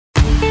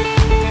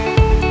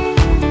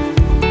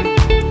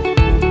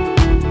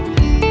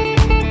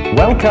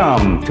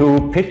Welcome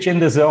to Pitch in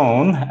the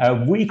Zone,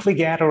 a weekly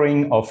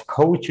gathering of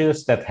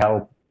coaches that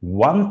help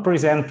one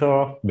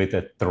presenter with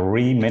a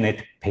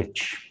 3-minute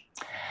pitch.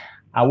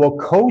 Our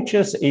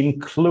coaches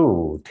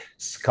include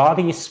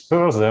Scotty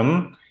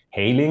Spursum,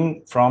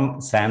 hailing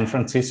from San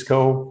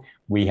Francisco.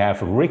 We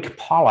have Rick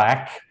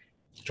Pollack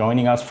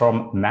joining us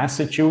from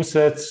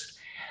Massachusetts.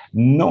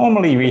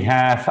 Normally we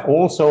have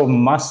also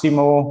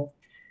Massimo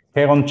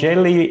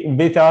Peroncelli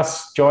with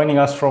us, joining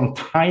us from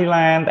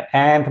Thailand,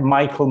 and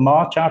Michael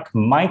Marchak.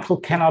 Michael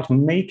cannot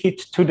make it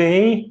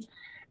today,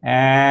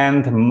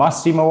 and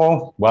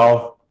Massimo,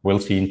 well, we'll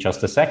see in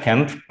just a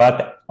second.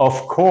 But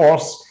of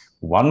course,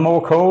 one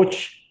more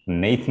coach,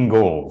 Nathan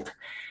Gold.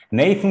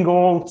 Nathan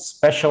Gold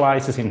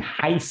specializes in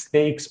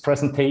high-stakes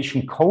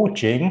presentation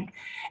coaching,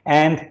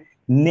 and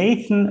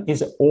Nathan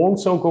is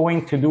also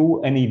going to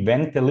do an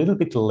event a little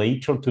bit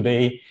later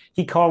today.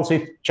 He calls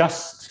it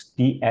just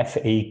the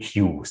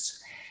FAQs.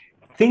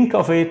 Think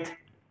of it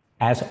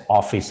as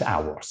office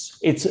hours.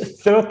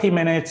 It's 30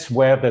 minutes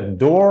where the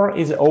door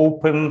is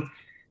open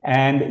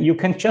and you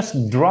can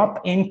just drop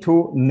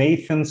into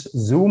Nathan's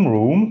Zoom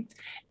room,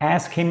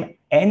 ask him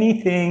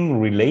anything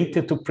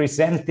related to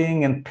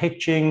presenting and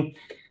pitching.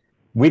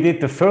 We did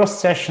the first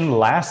session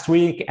last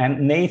week,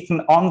 and Nathan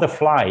on the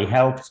fly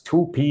helped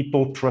 2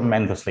 people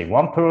tremendously.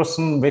 One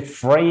person with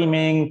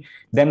framing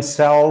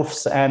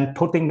themselves and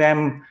putting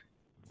them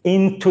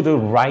into the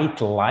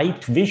right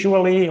light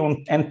visually,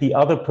 and the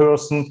other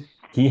person,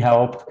 he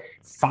helped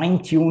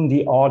fine-tune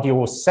the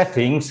audio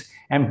settings,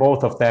 and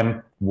both of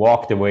them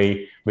walked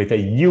away with a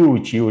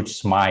huge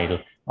smile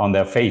on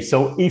their face.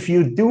 So if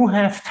you do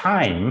have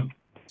time,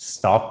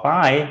 stop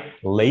by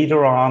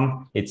later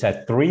on. It's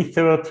at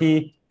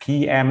 3:30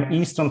 p.m.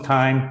 Eastern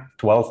Time,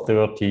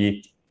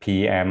 12:30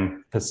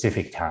 p.m.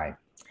 Pacific Time.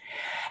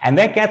 And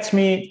that gets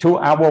me to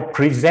our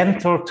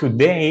presenter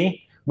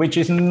today, which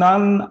is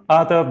none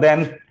other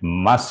than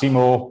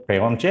Massimo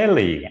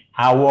Peroncelli,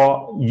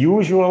 our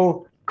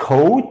usual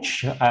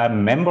coach, a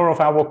member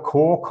of our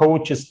core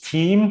coaches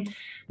team.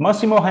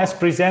 Massimo has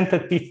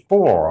presented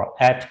before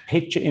at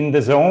Pitch in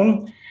the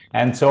Zone,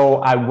 and so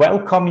I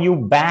welcome you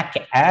back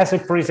as a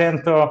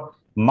presenter.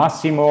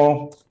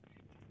 Massimo,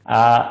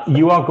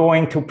 you are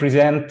going to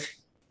present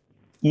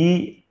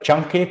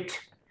eJunkIt.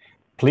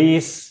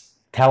 Please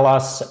tell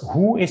us,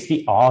 who is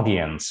the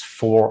audience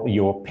for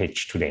your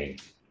pitch today?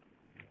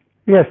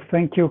 Yes,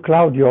 thank you,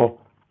 Claudio.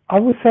 I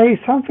would say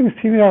something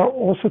similar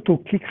also to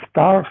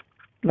Kickstart,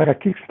 like a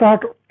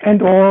Kickstart,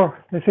 and or,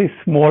 let's say,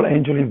 small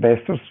angel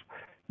investors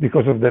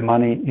because of the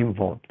money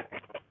involved.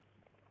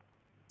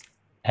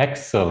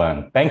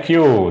 Excellent. Thank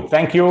you.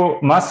 Thank you,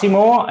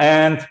 Massimo.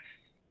 And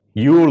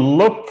you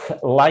look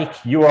like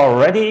you are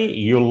ready.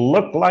 You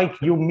look like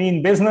you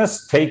mean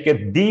business. Take a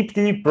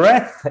deep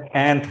breath,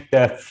 and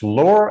the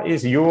floor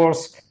is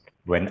yours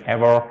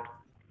whenever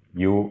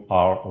you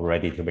are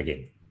ready to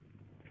begin.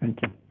 Thank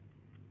you.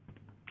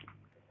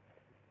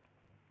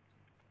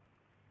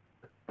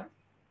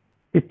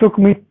 It took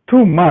me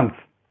 2 months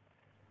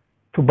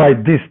to buy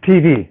this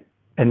TV,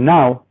 and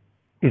now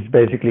it's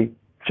basically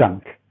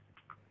junk.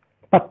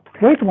 But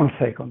wait 1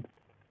 second.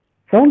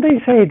 Don't they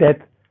say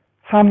that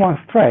someone's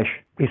trash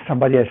is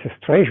somebody else's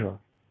treasure?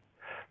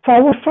 So I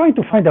was trying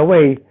to find a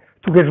way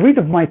to get rid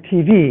of my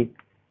TV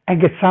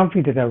and get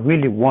something that I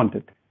really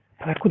wanted,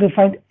 but I couldn't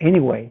find any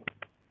way.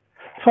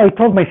 So I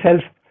told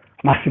myself,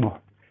 Massimo,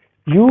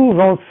 you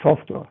wrote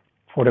software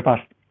for the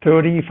past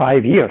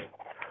 35 years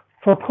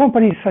for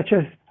companies such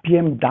as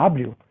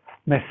BMW,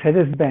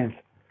 Mercedes-Benz,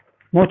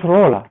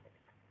 Motorola.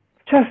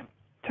 Just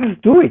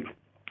do it.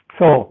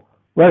 So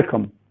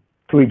welcome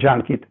to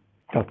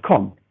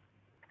eJunkIt.com.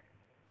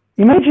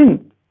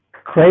 Imagine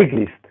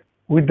Craigslist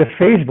with the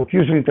Facebook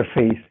user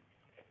interface.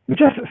 You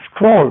just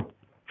scroll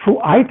through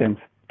items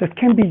that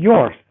can be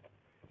yours.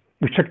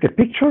 You check the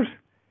pictures,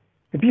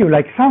 maybe you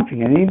like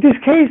something, and in this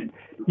case,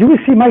 you will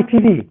see my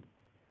TV.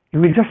 You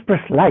will just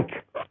press like.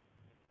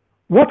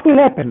 What will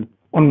happen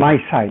on my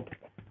side?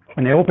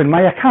 When I open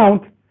my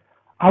account,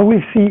 I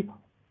will see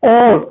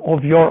all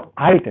of your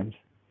items.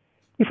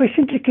 If I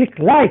simply click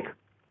like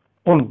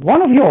on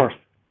one of yours,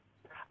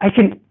 I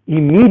can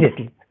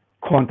immediately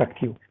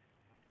contact you.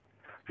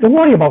 Don't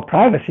worry about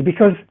privacy,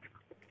 because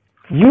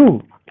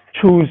you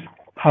choose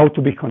how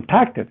to be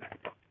contacted,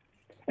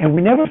 and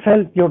we never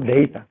sell your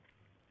data.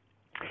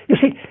 You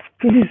see,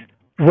 this is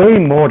way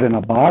more than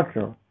a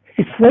barter.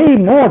 It's way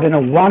more than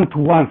a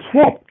one-to-one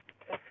swap,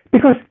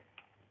 because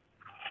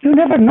you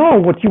never know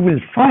what you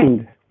will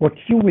find, what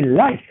you will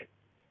like.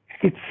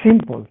 It's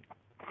simple,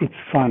 it's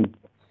fun,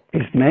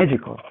 it's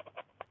magical.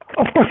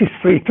 Of course, it's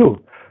free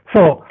too.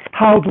 So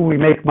how do we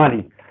make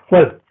money?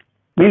 Well,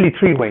 mainly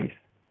 3 ways.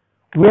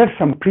 We have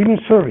some premium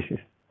services.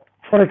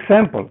 For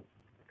example,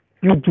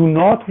 you do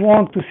not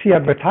want to see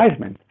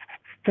advertisements.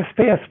 Just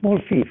pay a small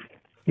fee.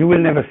 You will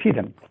never see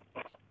them.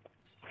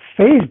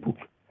 Facebook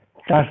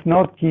does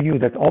not give you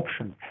that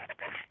option.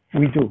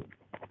 We do.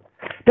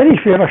 Then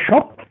if you have a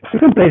shop, you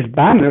can place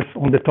banners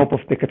on the top of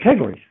the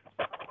categories.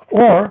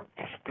 Or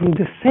in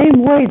the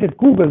same way that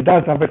Google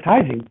does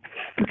advertising,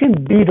 you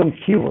can bid on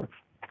keywords.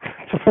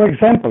 So for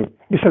example,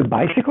 you sell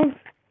bicycles.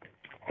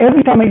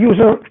 Every time a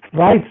user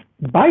rides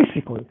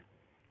bicycle,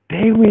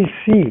 they will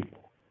see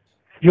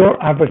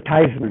your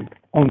advertisement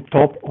on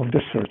top of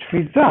the search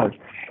results.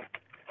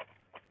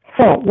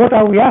 So what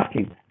are we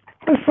asking?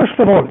 Well, first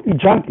of all,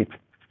 eJunkIt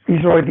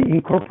is already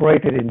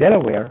incorporated in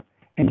Delaware,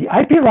 and the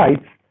IP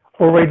rights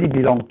already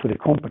belong to the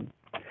company.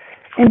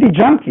 And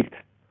eJunkIt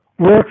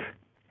works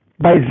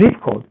by zip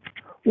code.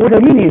 What I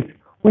mean is,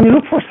 when you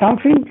look for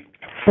something,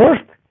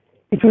 first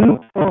it will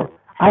look for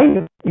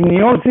either in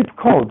your zip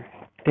code,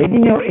 then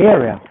in your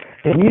area,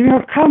 then in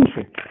your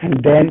country,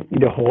 and then in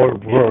the whole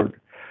world.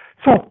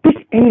 So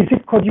pick any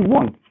zip code you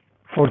want.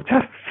 For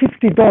just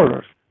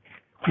 $50,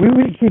 we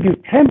will give you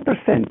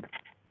 10%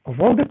 of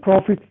all the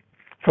profits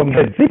from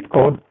the zip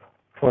code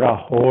for a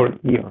whole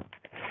year.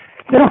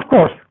 Then, of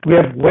course, we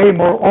have way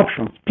more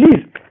options.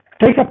 Please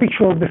take a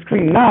picture of the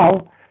screen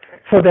now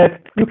so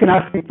that you can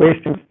ask me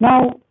questions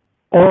now,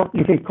 or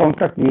you can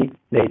contact me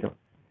later.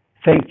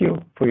 Thank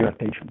you for your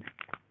attention.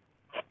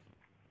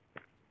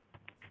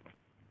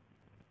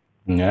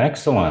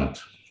 Excellent.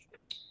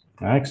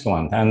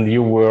 Excellent. And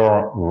you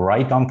were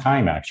right on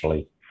time,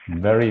 actually.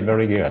 Very,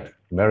 very good.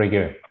 Very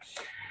good.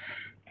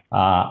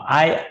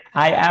 I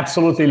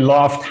absolutely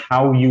loved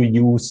how you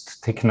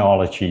used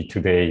technology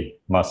today,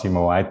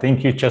 Massimo. I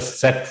think you just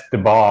set the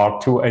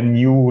bar to a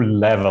new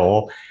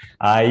level.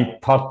 I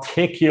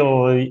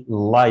particularly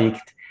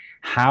liked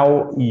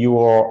how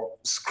your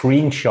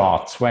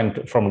screenshots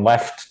went from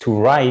left to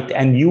right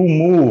and you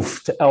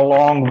moved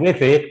along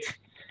with it.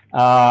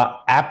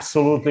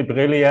 Absolutely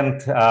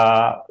brilliant.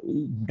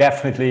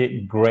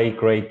 Definitely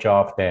great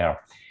job there.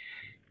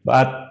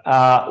 But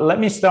let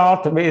me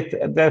start with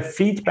the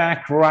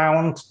feedback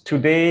round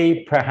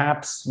today.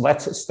 Perhaps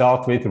let's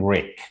start with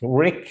Rick.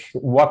 Rick,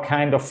 what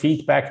kind of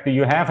feedback do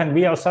you have? And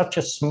we are such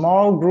a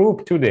small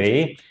group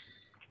today.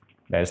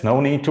 There's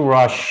no need to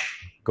rush.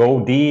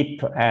 Go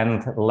deep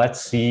and let's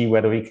see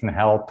whether we can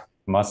help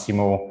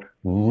Massimo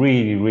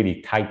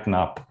really tighten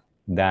up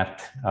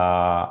that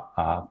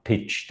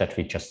pitch that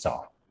we just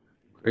saw.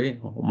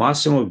 Great. Well,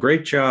 Massimo,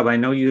 great job. I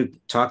know you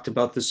talked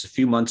about this a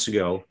few months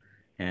ago,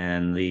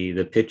 and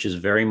the pitch is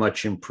very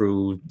much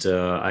improved.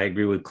 I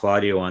agree with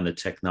Claudio on the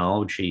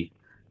technology,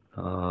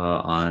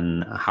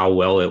 on how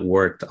well it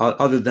worked,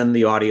 other than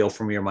the audio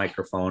from your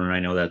microphone. And I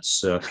know that's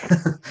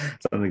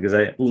something, because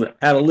I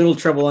had a little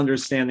trouble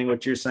understanding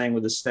what you're saying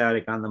with the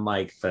static on the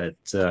mic. But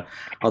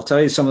I'll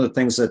tell you some of the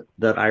things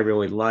that I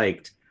really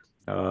liked.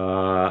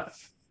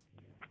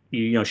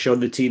 You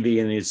showed the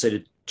TV and you said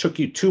it took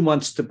you 2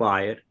 months to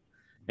buy it,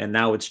 and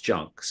now it's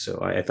junk.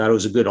 So I thought it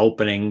was a good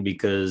opening,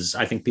 because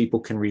I think people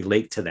can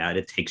relate to that.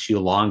 It takes you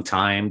a long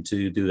time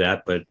to do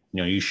that, but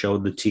you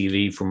showed the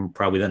TV from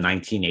probably the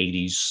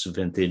 1980s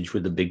vintage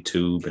with the big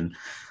tube and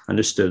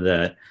understood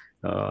that.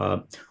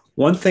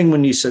 One thing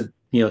when you said,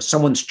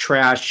 someone's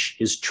trash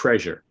is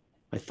treasure,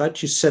 I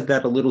thought you said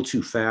that a little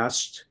too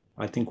fast.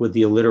 I think with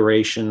the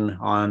alliteration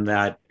on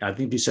that, I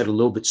think you said a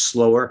little bit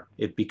slower,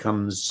 it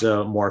becomes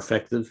more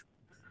effective.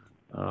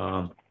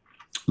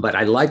 But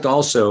I liked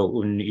also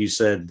when you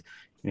said,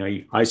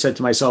 I said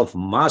to myself,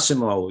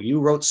 Massimo, you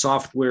wrote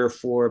software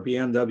for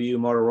BMW,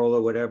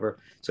 Motorola, whatever.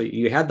 So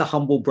you had the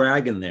humble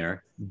brag in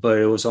there, but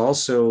it was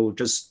also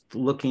just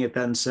looking at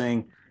that and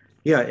saying,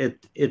 yeah,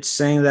 it's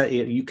saying that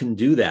you can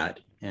do that.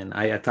 And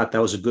I thought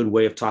that was a good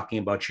way of talking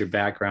about your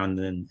background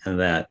and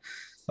that.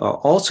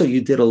 Also,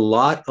 you did a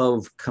lot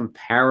of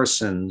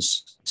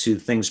comparisons to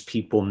things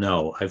people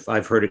know.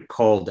 I've heard it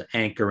called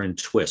anchor and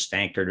twist.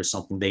 Anchor to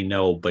something they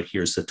know, but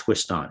here's the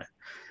twist on it.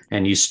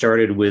 And you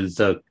started with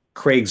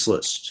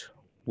Craigslist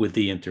with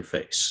the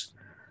interface.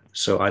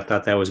 So I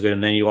thought that was good.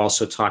 And then you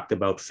also talked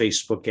about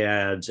Facebook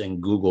ads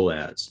and Google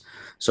ads.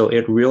 So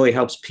it really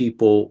helps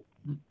people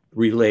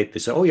relate. They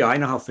say, oh yeah, I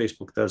know how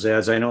Facebook does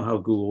ads. I know how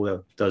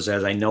Google does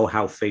ads. I know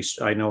how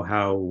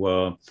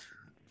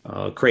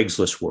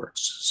Craigslist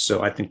works.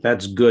 So I think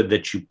that's good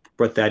that you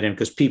brought that in,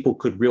 because people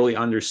could really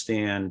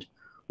understand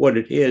what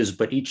it is.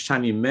 But each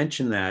time you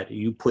mention that,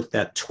 you put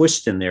that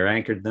twist in there,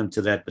 anchored them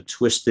to that, but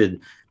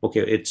twisted, okay,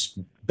 it's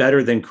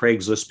better than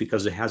Craigslist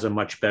because it has a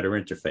much better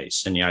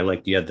interface. And yeah, I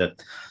like you had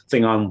that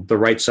thing on the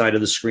right side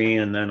of the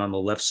screen and then on the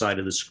left side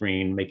of the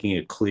screen, making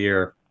it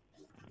clear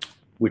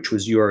which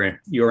was your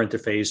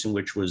interface and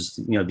which was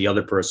the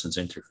other person's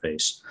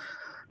interface.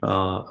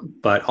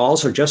 But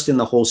also just in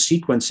the whole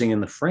sequencing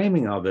and the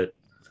framing of it,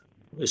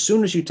 as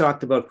soon as you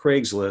talked about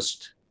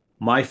Craigslist,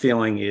 my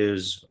feeling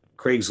is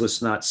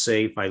Craigslist not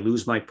safe. I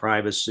lose my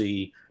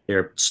privacy. There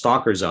are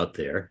stalkers out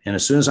there. And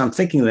as soon as I'm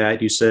thinking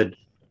that, you said,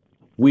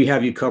 we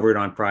have you covered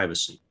on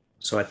privacy.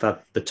 So I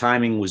thought the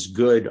timing was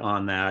good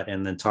on that.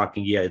 And then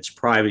talking, yeah, it's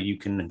private. You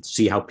can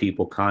see how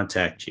people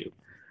contact you.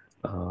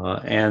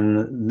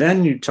 And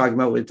then you're talking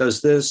about it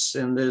does this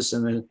and this,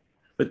 and then,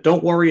 but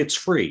don't worry, it's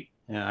free.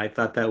 And I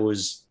thought that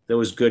was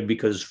good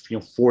because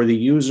for the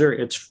user,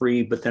 it's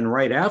free. But then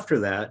right after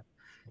that,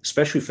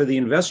 especially for the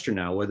investor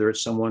now, whether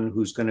it's someone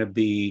who's going to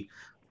be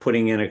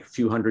putting in a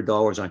few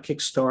 $100s on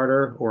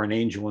Kickstarter or an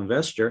angel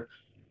investor,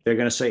 they're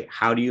going to say,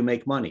 how do you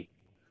make money?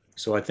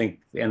 So I think,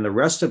 and the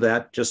rest of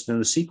that just in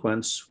the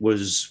sequence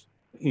was,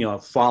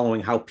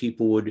 following how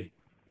people would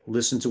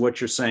listen to what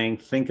you're saying,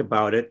 think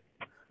about it,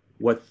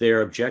 what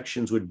their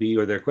objections would be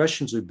or their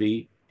questions would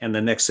be. And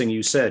the next thing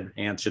you said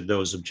answered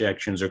those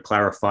objections or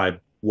clarified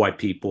why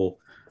people,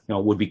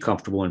 would be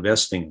comfortable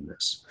investing in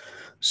this.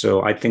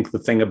 So I think the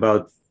thing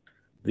about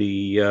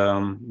the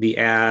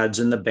ads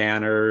and the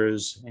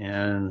banners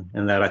and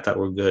that I thought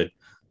were good.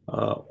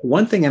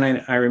 One thing,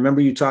 and I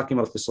remember you talking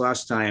about this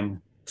last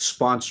time,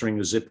 sponsoring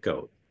a zip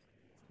code.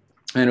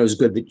 And it was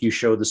good that you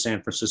showed the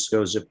San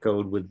Francisco zip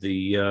code with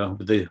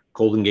the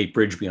Golden Gate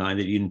Bridge behind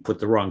it. You didn't put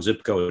the wrong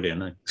zip code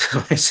in. I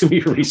assume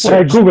you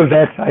researched. Well, I Googled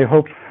that, I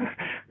hope.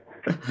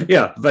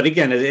 Yeah, but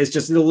again, it's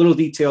just the little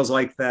details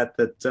like that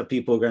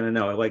people are going to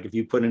know. Like if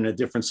you put in a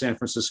different San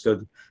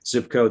Francisco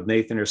zip code,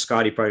 Nathan or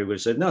Scotty probably would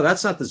have said, "No,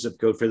 that's not the zip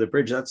code for the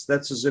bridge. That's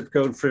a zip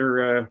code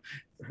for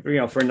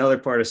for another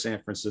part of San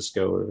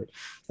Francisco."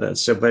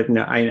 But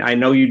no, I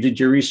know you did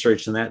your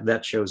research, and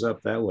that shows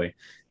up that way.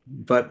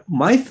 But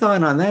my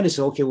thought on that is,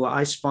 okay, well,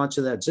 I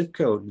sponsor that zip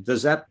code.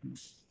 Does that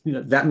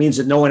that means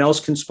that no one else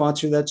can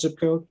sponsor that zip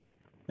code?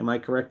 Am I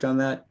correct on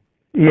that?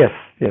 Yes,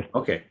 yes.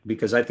 Okay,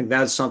 because I think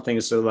that's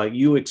something, so like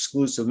you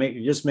exclusive,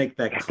 just make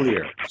that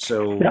clear.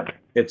 So Yep.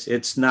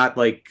 it's not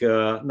like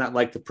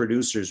the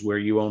producers where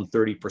you own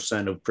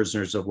 30% of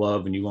Prisoners of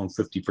Love and you own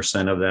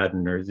 50% of that,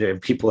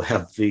 and people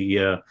have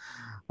the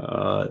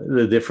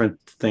different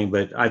thing.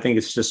 But I think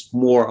it's just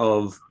more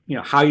of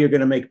how you're going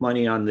to make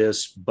money on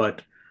this,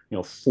 but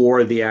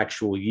for the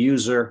actual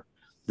user,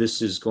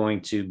 this is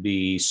going to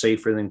be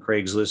safer than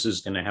Craigslist.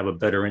 Is going to have a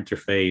better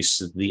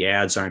interface. The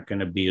ads aren't going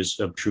to be as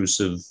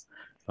obtrusive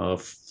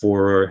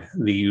for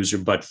the user,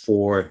 but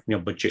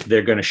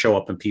they're going to show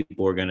up and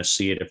people are going to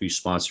see it if you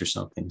sponsor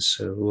something.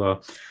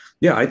 So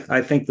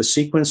I think the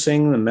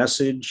sequencing, the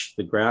message,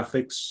 the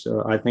graphics,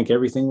 I think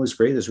everything was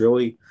great. There's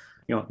really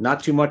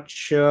not too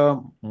much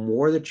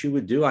more that you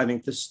would do. I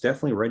think this is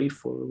definitely ready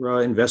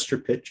for investor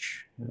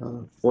pitch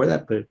for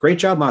that. But great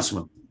job,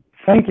 Massimo.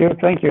 Thank you.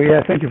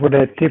 Yeah, thank you for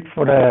the tip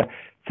for the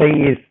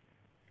saying is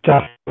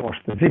just yours.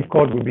 The zip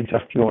code will be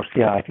just yours.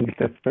 Yeah, I think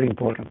that's very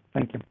important.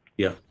 Thank you.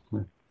 Yeah.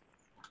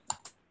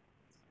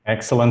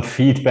 Excellent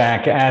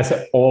feedback as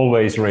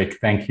always, Rick.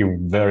 Thank you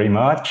very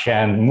much.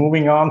 And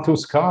moving on to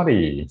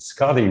Scotty.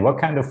 Scotty, what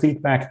kind of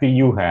feedback do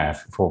you have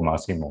for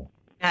Massimo?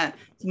 Yeah,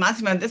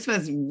 Massimo, this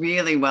was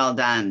really well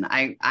done.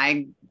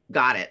 I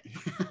got it.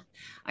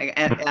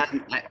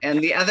 And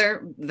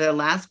the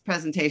last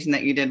presentation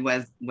that you did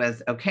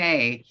was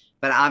okay,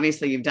 but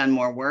obviously you've done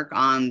more work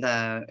on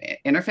the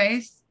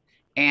interface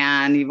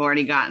and you've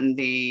already gotten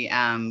the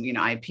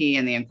IP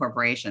and the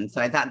incorporation.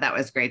 So I thought that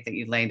was great that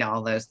you laid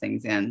all those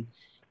things in.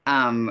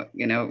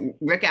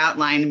 Rick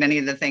outlined many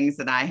of the things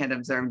that I had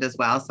observed as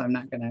well, so I'm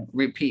not going to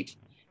repeat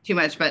too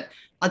much, but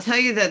I'll tell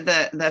you that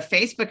the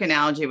Facebook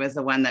analogy was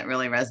the one that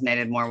really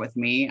resonated more with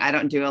me. I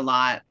don't do a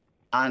lot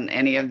on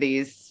any of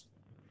these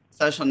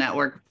social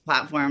network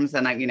platforms,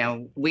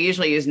 and we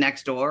usually use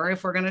Nextdoor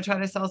if we're going to try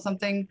to sell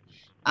something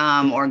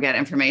or get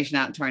information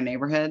out to our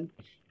neighborhood.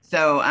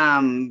 So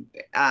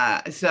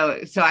I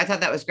thought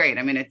that was great.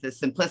 I mean, the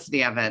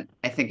simplicity of it,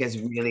 I think,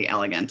 is really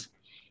elegant,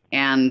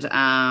 and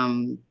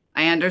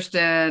I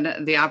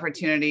understood the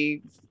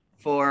opportunity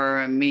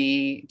for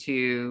me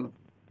to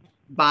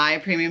buy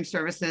premium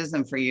services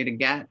and for you to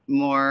get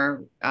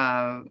more,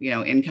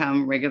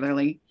 income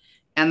regularly.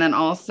 And then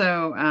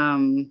also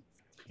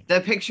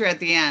the picture at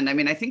the end. I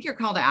mean, I think your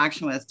call to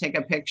action was take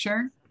a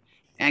picture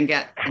and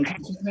get in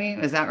touch with me.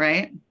 Is that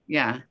right?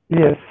 Yeah.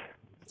 Yes.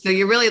 So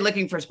you're really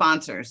looking for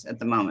sponsors at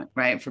the moment,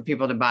 right? For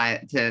people to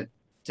buy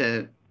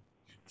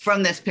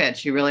from this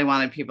pitch, you really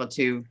wanted people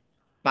to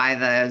buy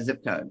the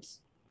zip codes.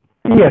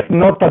 Yes,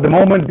 not at the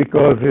moment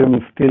because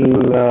still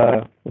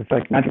it's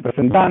like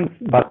 90% done,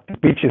 but the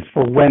pitch is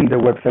for when the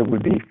website will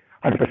be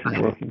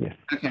 100% working. Yes.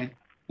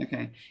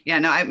 Okay. Yeah.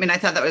 No, I mean, I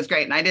thought that was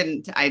great,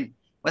 and I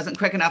wasn't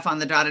quick enough on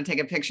the draw to take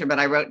a picture, but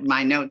I wrote in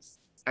my notes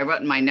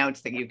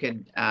that you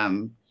could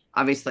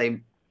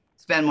obviously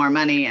spend more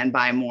money and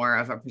buy more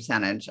of a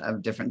percentage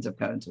of different zip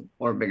codes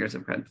or bigger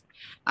zip codes.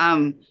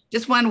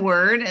 Just one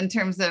word in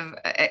terms of,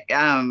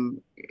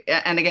 and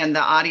again,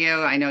 the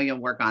audio I know you'll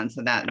work on,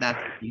 so that's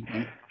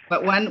anything.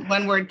 But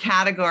one word,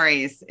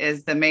 categories,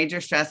 is the major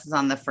stress is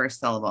on the first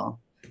syllable.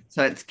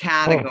 So it's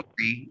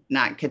category,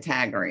 not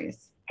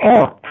categories.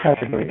 Oh,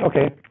 category.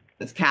 Okay.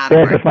 It's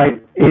category. That's my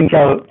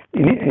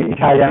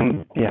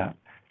Italian,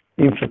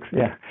 influx.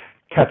 Yeah,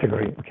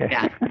 category. Okay.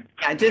 Yeah.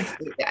 I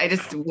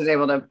just was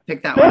able to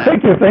pick that one up.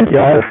 Thank you.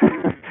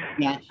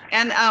 Yeah.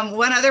 And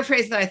one other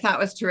phrase that I thought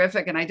was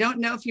terrific, and I don't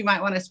know if you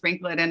might want to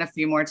sprinkle it in a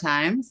few more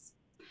times,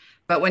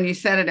 but when you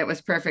said it, it was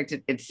perfect.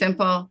 It's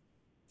simple,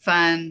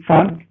 fun.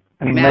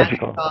 And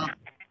magical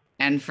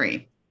and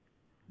free.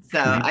 So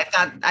I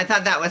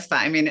thought that was fun.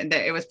 I mean,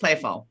 it was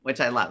playful,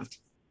 which I loved.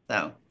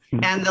 So,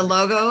 and the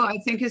logo I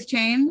think has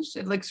changed.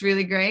 It looks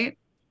really great.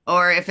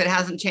 Or if it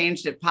hasn't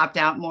changed, it popped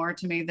out more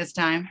to me this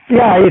time.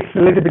 Yeah, it's a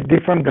little bit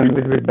different and a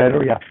little bit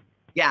better. Yeah.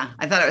 Yeah,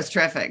 I thought it was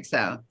terrific.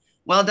 So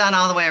well done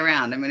all the way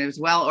around. I mean, it was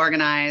well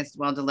organized,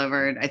 well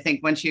delivered. I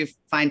think once you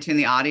fine tune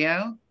the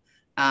audio,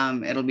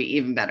 it'll be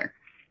even better.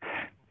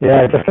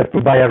 Yeah, I just have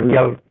to buy a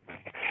real.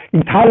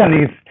 In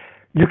Thailand,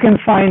 you can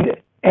find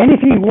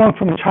anything you want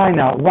from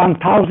China,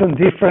 1,000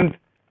 different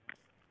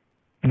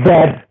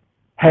bad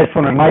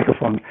headphone and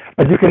microphone,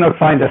 but you cannot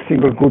find a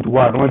single good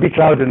one. Maybe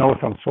Cloud knows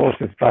some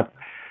sources, but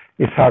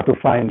it's hard to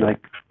find like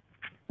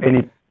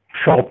any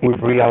shop with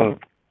real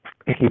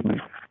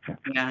equipment.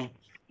 Yeah.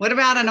 What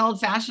about an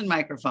old-fashioned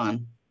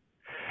microphone?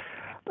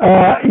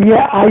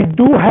 Yeah, I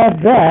do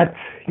have that,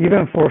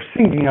 even for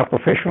singing, a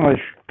professional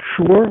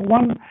Shure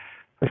one.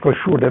 It's called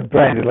Shure, the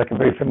brand is like a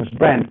very famous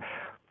brand,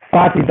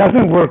 but it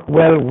doesn't work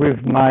well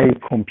with my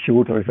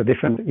computer. It's a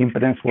different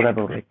impedance,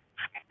 whatever.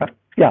 But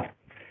yeah.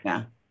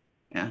 Yeah.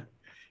 Yeah.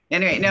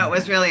 Anyway, no,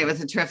 it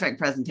was a terrific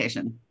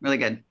presentation. Really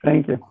good.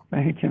 Thank you.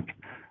 Thank you.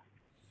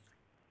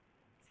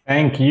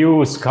 Thank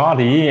you,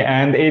 Scotty.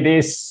 And it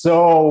is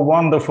so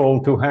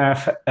wonderful to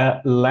have a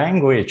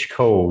language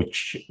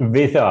coach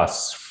with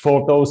us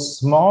for those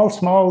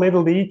small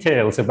little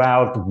details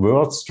about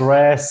word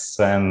stress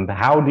and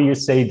how do you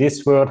say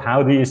this word,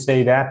 how do you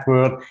say that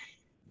word.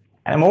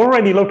 I'm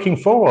already looking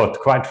forward,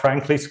 quite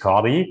frankly,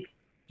 Scotty,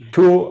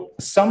 to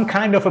some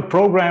kind of a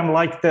program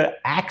like the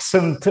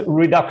accent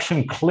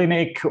reduction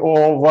clinic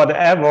or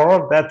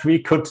whatever that we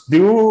could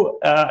do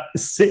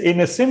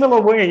in a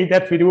similar way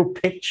that we do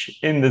Pitch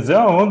in the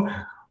Zone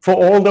for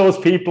all those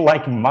people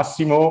like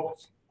Massimo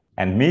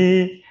and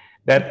me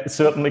that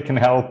certainly can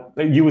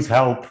use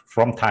help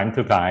from time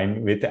to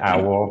time with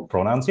our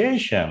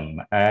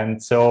pronunciation.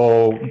 And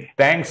so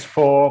thanks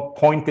for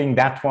pointing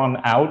that one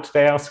out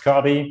there,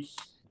 Scotty.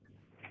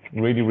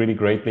 Really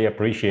greatly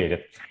appreciate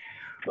it.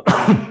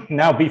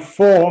 Now,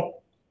 before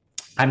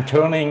I'm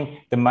turning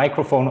the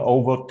microphone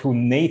over to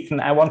Nathan,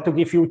 I want to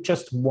give you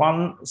just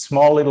one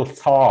small little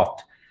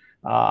thought,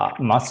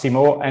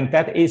 Massimo, and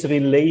that is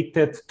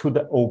related to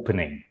the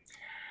opening.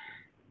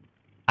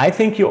 I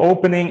think your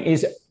opening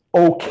is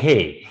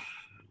okay.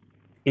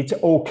 It's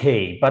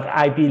okay, but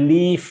I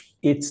believe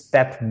it's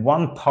that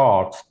one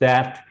part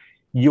that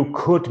you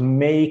could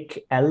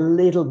make a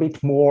little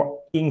bit more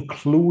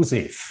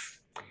inclusive.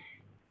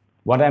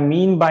 What I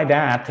mean by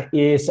that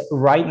is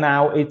right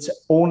now it's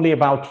only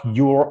about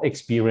your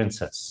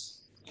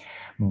experiences.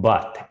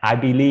 But I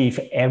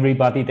believe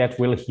everybody that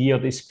will hear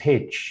this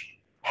pitch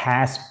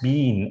has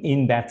been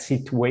in that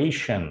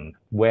situation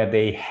where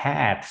they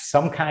had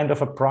some kind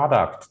of a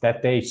product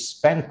that they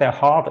spent their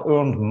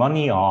hard-earned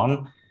money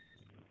on,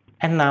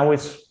 and now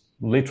it's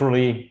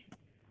literally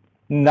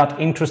not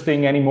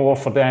interesting anymore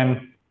for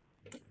them,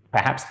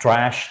 perhaps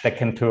trash that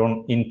can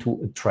turn into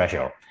a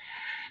treasure.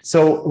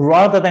 So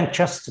rather than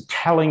just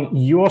telling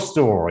your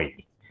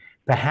story,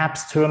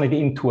 perhaps turn it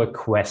into a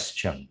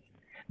question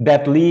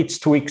that leads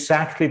to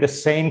exactly the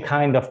same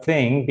kind of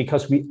thing,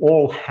 because we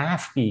all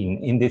have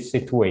been in this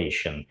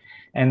situation.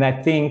 And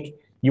I think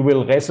you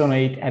will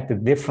resonate at a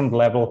different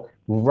level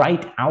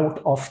right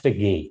out of the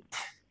gate.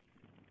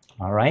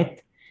 All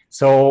right.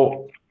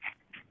 So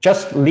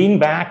just lean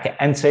back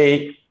and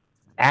say,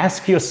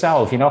 ask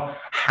yourself,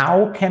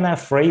 how can I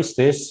phrase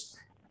this?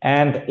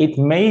 And it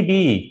may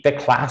be the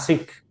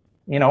classic,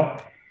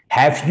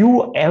 have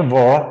you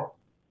ever,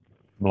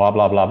 blah,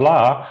 blah, blah,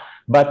 blah,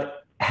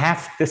 but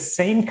have the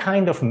same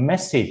kind of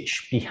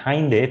message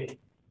behind it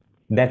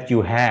that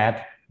you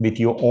had with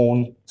your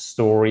own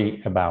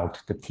story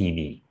about the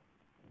TV.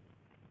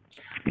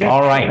 Yes,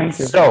 all right,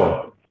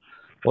 so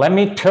let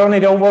me turn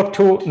it over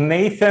to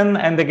Nathan.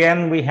 And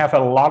again, we have a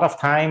lot of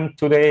time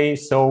today.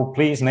 So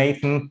please,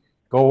 Nathan,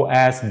 go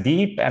as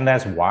deep and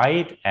as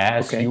wide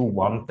as you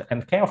want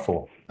and care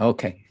for.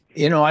 Okay.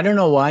 I don't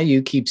know why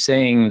you keep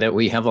saying that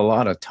we have a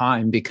lot of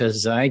time,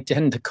 because I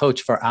tend to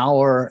coach for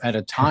hour at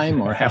a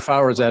time or half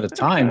hours at a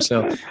time.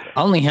 So I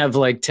only have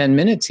like 10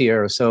 minutes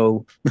here.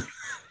 So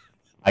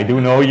I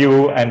do know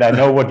you, and I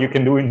know what you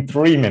can do in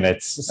 3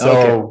 minutes.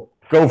 So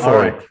go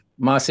for it.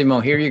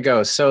 Massimo, here you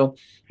go. So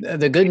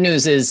the good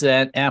news is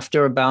that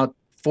after about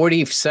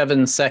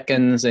 47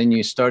 seconds and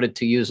you started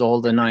to use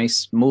all the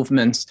nice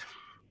movements,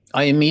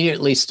 I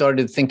immediately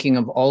started thinking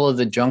of all of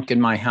the junk in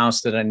my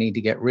house that I need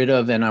to get rid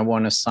of, and I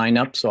want to sign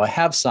up. So I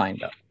have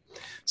signed up.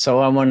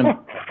 So I'm going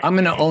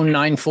to own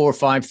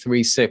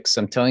 94536.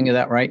 I'm telling you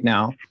that right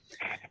now.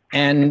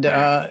 And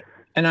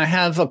I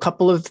have a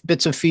couple of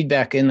bits of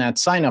feedback in that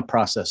sign up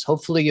process.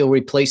 Hopefully you'll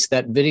replace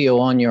that video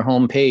on your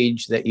home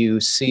page that you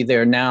see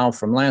there now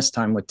from last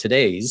time with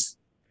today's.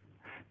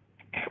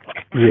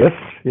 Yes.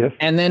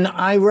 And then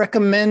I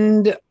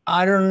recommend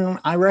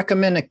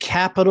a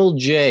capital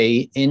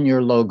J in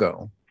your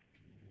logo.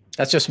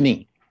 That's just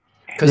me.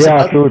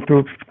 Yeah,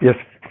 true. Yes.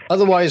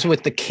 Otherwise,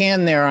 with the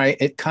can there,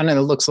 it kind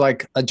of looks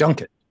like a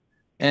junket,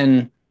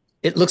 and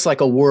it looks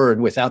like a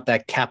word without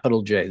that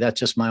capital J. That's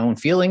just my own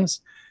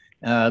feelings.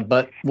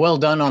 But well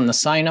done on the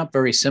sign up.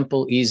 Very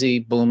simple, easy,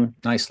 boom,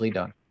 nicely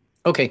done.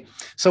 Okay.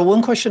 So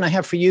one question I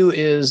have for you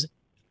is,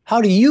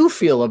 how do you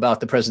feel about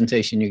the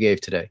presentation you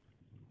gave today?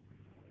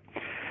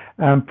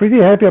 I'm pretty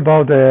happy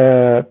about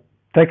the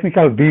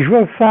technical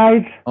visual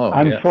side,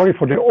 I'm yes. sorry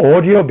for the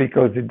audio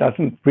because it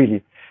doesn't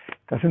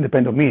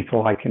depend on me,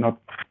 so I cannot,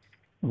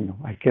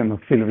 I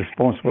cannot feel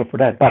responsible for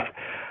that. But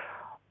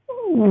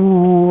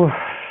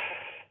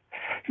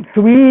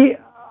to me,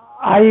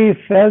 I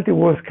felt it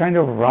was kind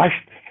of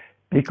rushed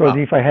because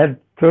if I had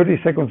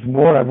 30 seconds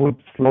more, I would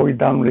slow it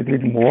down a little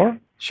bit more.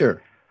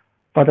 Sure.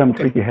 But I'm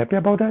pretty happy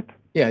about that.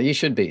 Yeah, you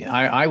should be.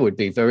 I would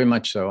be very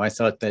much so. I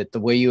thought that the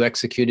way you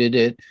executed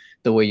it,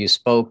 the way you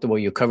spoke, the way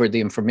you covered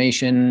the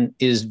information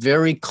is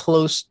very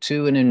close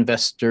to an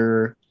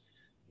investor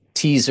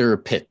teaser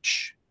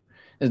pitch.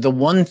 The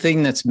one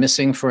thing that's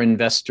missing for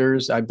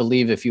investors, I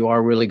believe, if you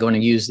are really going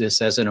to use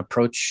this as an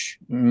approach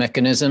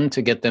mechanism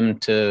to get them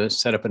to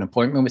set up an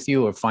appointment with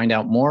you or find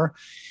out more,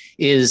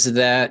 is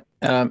that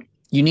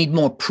you need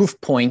more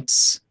proof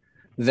points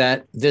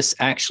that this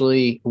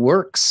actually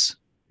works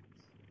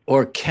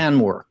or can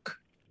work.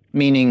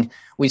 Meaning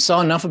we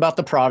saw enough about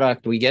the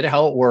product, we get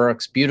how it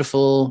works,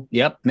 beautiful,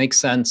 yep, makes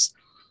sense.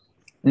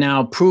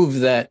 Now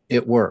prove that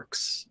it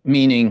works,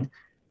 meaning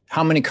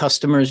how many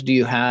customers do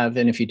you have?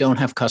 And if you don't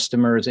have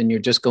customers and you're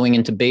just going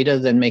into beta,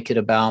 then make it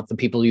about the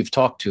people you've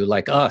talked to,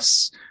 like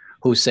us,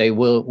 who say,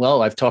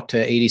 well, I've talked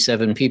to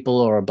 87 people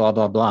or blah,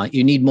 blah, blah.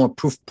 You need more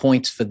proof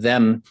points for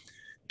them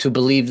to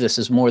believe this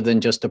is more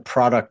than just a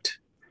product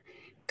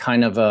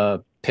kind of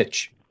a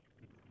pitch,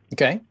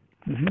 okay?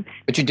 Mm-hmm.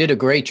 But you did a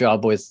great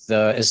job with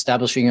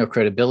establishing your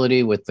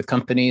credibility with the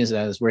companies,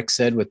 as Rick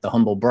said, with the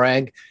humble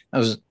brag. That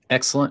was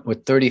excellent.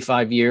 With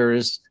 35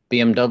 years,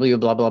 BMW,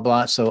 blah, blah,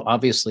 blah. So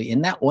obviously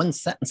in that one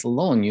sentence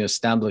alone, you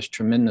established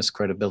tremendous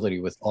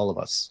credibility with all of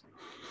us.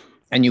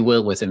 And you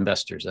will with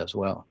investors as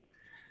well.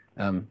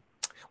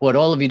 What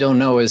all of you don't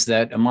know is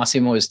that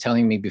Massimo was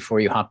telling me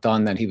before you hopped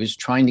on that he was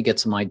trying to get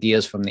some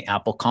ideas from the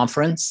Apple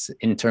conference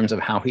in terms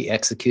of how he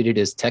executed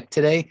his tech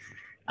today.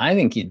 I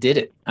think you did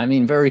it. I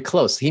mean, very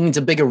close. He needs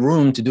a bigger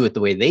room to do it the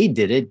way they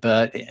did it,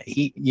 but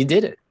you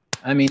did it.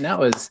 I mean, that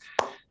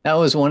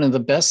was one of the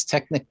best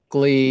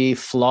technically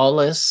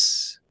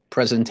flawless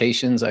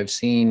presentations I've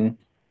seen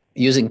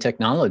using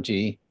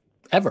technology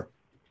ever,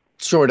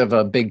 short of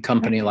a big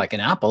company like an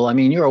Apple. I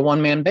mean, you're a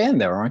one-man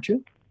band there, aren't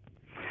you?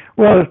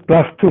 Well,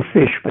 plus two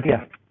fish, but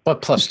yeah.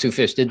 But plus two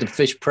fish. Did the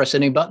fish press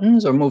any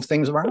buttons or move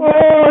things around?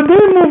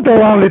 They moved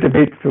around a little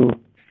bit to.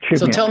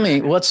 So tell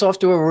me, what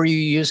software were you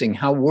using?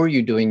 How were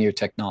you doing your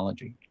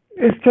technology?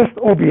 It's just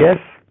OBS.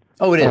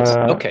 Oh, it is.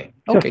 Okay.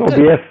 Just good.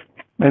 OBS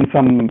and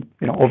some,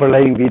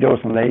 overlaying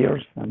videos and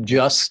layers.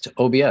 Just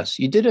OBS.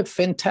 You did a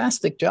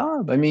fantastic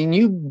job. I mean,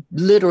 you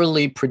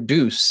literally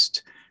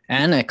produced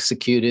and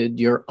executed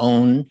your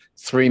own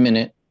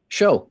 3-minute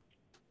show.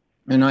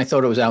 And I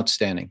thought it was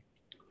outstanding.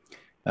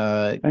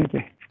 Thank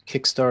you.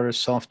 Kickstarter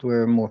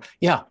software more.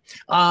 Yeah.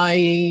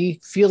 I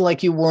feel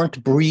like you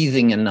weren't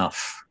breathing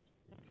enough.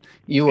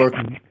 You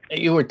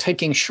were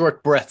taking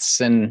short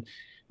breaths, and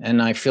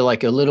I feel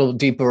like a little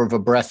deeper of a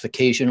breath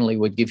occasionally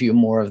would give you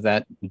more of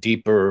that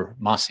deeper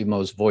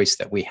Massimo's voice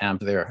that we have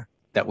there,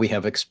 that we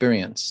have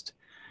experienced.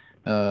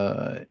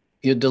 Your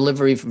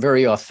delivery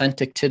very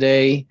authentic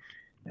today.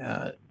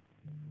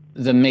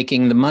 The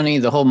making the money,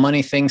 the whole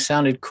money thing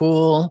sounded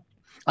cool.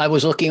 I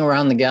was looking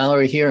around the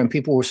gallery here, and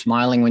people were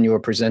smiling when you were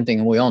presenting,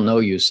 and we all know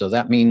you, so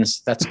that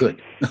means that's good.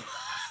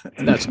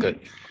 That's good.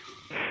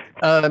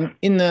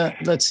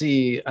 Let's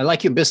see, I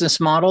like your business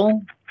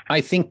model.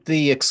 I think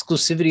the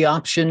exclusivity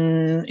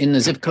option in the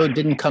zip code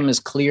didn't come as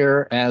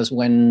clear as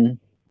when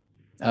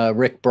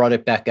Rick brought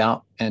it back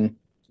out and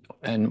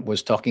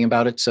was talking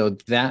about it. So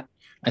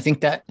I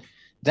think that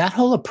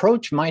whole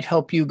approach might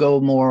help you go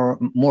more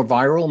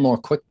viral, more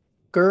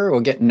quicker,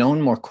 or get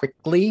known more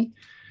quickly.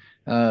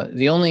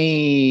 The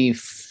only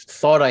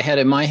thought I had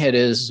in my head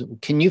is,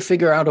 can you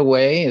figure out a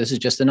way, this is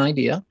just an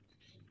idea,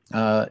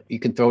 you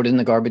can throw it in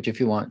the garbage if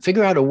you want.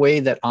 Figure out a way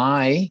that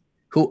I,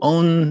 who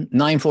own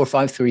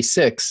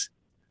 94536,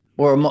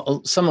 or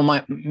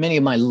many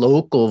of my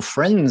local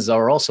friends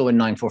are also in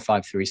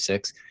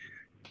 94536.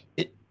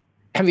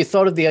 Have you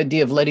thought of the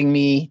idea of letting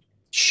me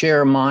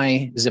share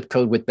my zip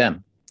code with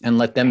them and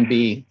let them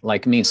be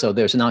like me? So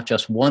there's not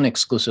just one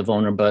exclusive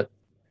owner, but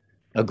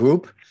a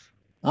group.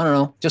 I don't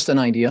know, just an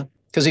idea.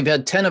 Because we've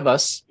had 10 of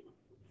us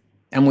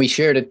and we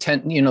shared it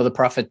 10, the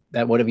profit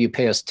that whatever you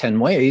pay us 10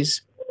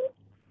 ways.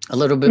 A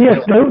little bit.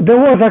 Yes, there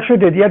was actually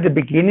the idea at the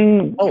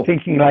beginning,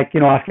 thinking like,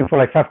 asking for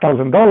like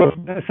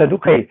 $5,000. I said,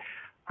 okay,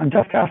 I'm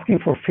just asking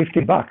for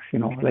 $50,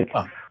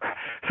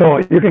 so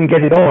you can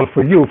get it all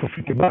for you for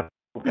 $50.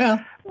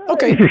 Yeah.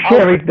 Okay. If you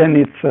share it, then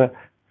it's.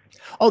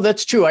 Oh,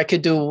 that's true. I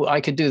could do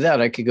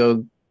that. I could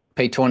go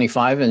pay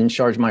 25 and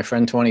charge my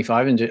friend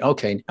 25 and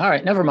okay. All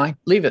right. Never mind.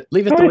 Leave it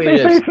the way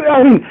it is.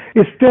 I mean,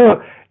 it's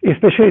still,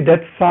 especially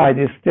that side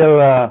is still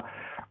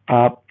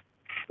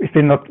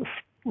not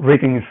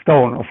written in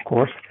stone, of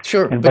course.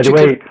 Sure. And by the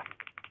way,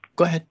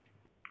 go ahead.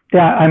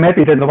 Yeah, I'm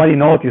happy that nobody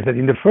noticed that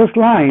in the first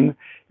line,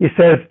 it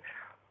says,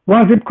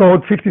 one zip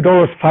code,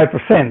 $50,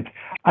 5%.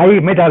 I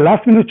made a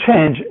last minute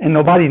change and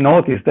nobody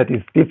noticed that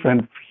it's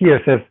different. Here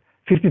it says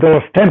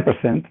 $50,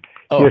 10%.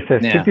 Oh, You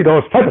said yeah.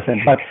 $50,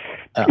 5%, but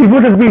it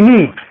wouldn't be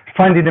me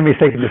finding the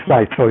mistake in the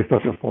slide, so it's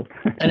not your fault.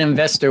 An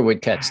investor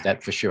would catch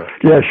that for sure.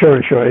 Yeah, sure.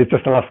 It's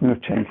just a last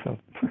minute change. So.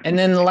 And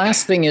then the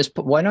last thing is,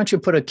 why don't you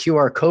put a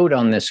QR code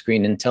on this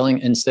screen and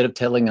instead of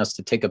telling us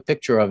to take a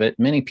picture of it,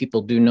 many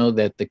people do know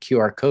that the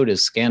QR code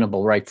is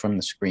scannable right from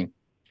the screen.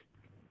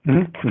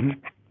 Mm-hmm, mm-hmm.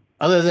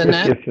 Other than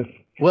that, yes.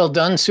 Well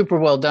done, super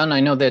well done. I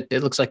know that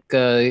it looks like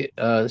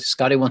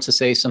Scotty wants to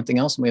say something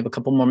else, and we have a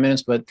couple more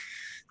minutes, but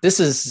this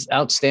is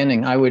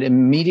outstanding. I would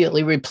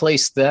immediately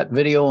replace that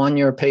video on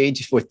your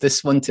page with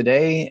this one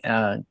today.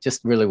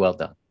 Just really well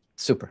done.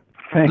 Super.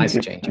 Nice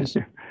changes.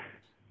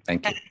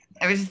 Thank you.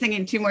 I was just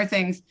thinking two more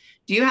things.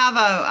 Do you have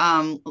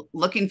a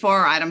looking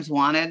for items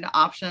wanted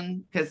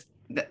option? Because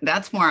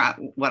that's more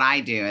what I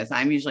do is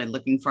I'm usually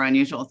looking for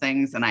unusual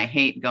things, and I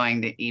hate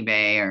going to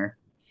eBay or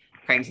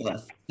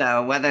Craigslist.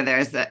 So whether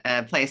there's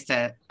a place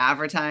to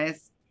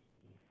advertise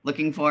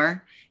looking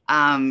for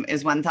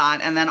is one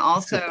thought. And then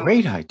also that's a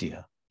great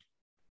idea.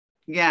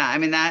 Yeah, I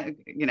mean that,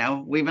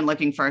 we've been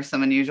looking for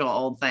some unusual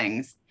old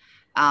things.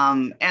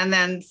 And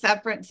then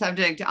separate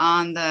subject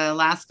on the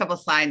last couple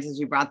of slides as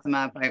you brought them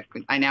up,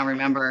 I now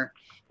remember.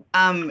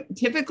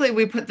 Typically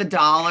we put the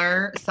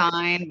dollar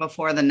sign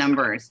before the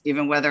numbers,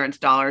 even whether it's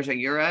dollars or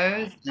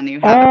euros. And you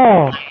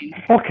have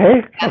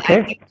okay. I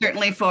think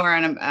certainly for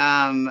an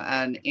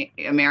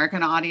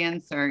American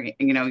audience or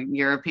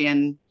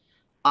European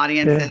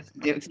audience,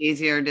 it's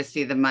easier to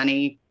see the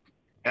money.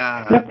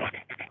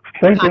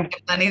 Thank you.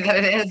 Money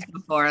that it is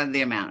before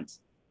the amount.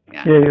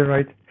 Yeah, you're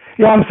right.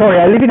 Yeah, I'm sorry.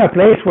 I live in a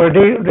place where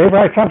they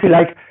write something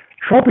like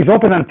shop is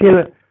open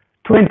until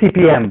 20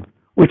 p.m.,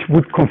 which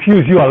would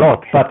confuse you a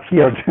lot. But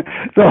here,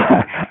 so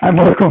I'm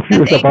more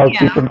confused about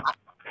different.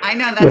 I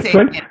know that's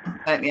 8 p.m.,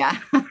 but yeah.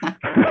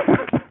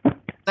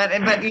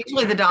 but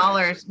usually the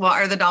dollars. Well,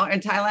 are the dollar in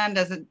Thailand?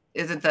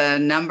 Is it the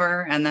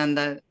number and then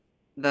the?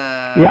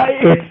 Yeah,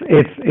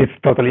 it's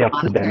totally up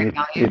to them.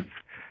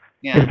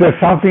 Yeah. If there's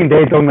something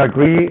they don't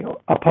agree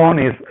upon,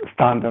 is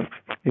standard.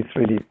 It's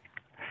really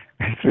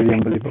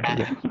unbelievable.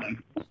 Yeah.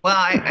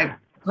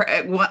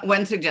 Well,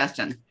 one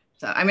suggestion.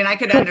 So, I mean, I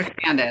could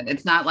understand it.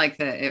 It's not like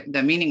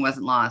the meaning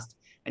wasn't lost.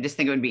 I just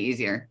think it would be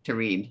easier to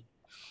read.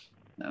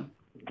 So.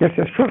 Yes,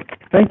 sure.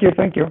 Thank you.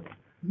 That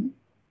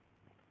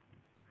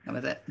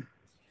was it.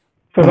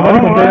 So somebody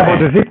complained about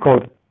the zip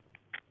code.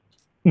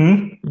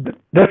 Mm-hmm.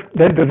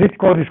 The zip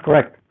code is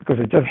correct because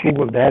I just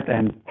Googled that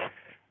and.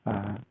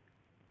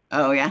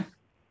 Oh, yeah.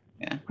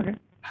 Okay.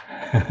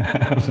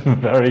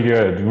 Very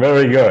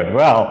good.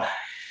 Well,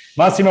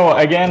 Massimo,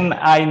 again,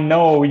 I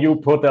know you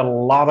put a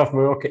lot of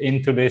work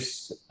into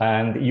this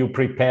and you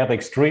prepared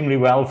extremely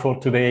well for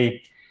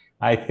today.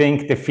 I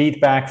think the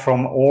feedback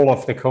from all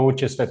of the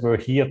coaches that were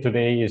here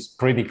today is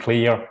pretty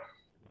clear.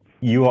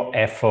 Your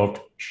effort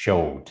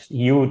showed.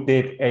 You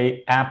did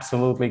a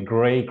absolutely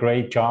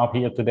great job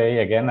here today.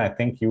 Again, I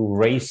think you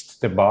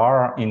raised the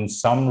bar in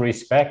some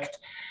respect.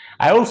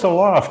 I also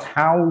loved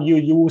how you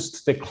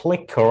used the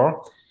clicker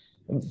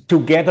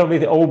together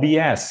with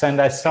OBS.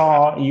 And I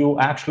saw you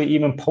actually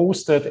even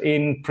posted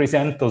in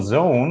Presenter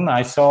Zone.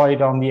 I saw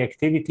it on the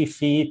activity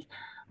feed.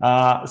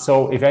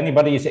 So if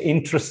anybody is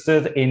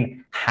interested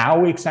in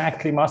how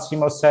exactly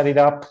Massimo set it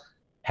up,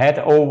 head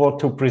over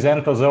to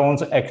Presenter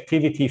Zone's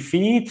activity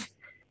feed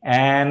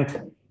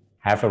and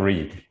have a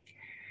read.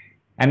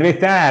 And with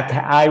that,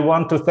 I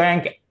want to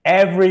thank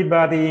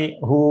everybody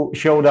who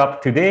showed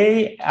up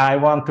today. I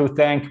want to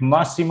thank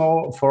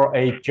Massimo for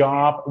a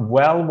job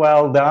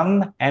well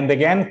done. And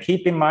again,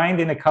 keep in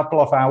mind, in a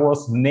couple of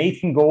hours,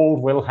 Nathan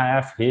Gold will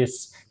have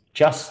his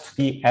Just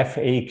the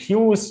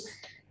FAQs,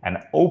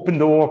 an open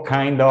door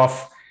kind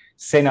of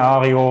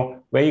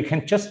scenario where you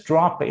can just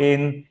drop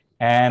in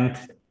and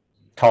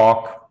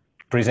talk,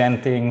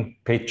 presenting,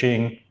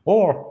 pitching,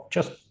 or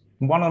just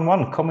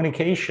one-on-one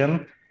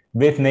communication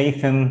with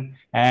Nathan.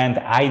 And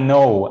I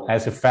know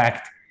as a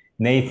fact,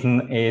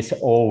 Nathan is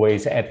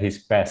always at his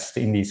best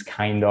in these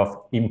kind of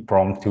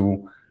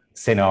impromptu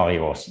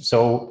scenarios.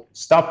 So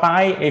stop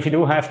by if you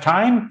do have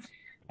time.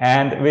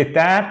 And with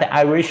that,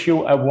 I wish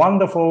you a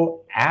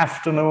wonderful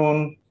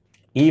afternoon,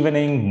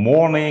 evening,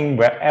 morning,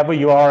 wherever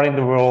you are in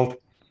the world.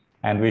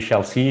 And we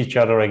shall see each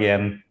other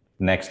again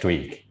next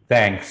week.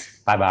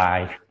 Thanks.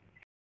 Bye-bye.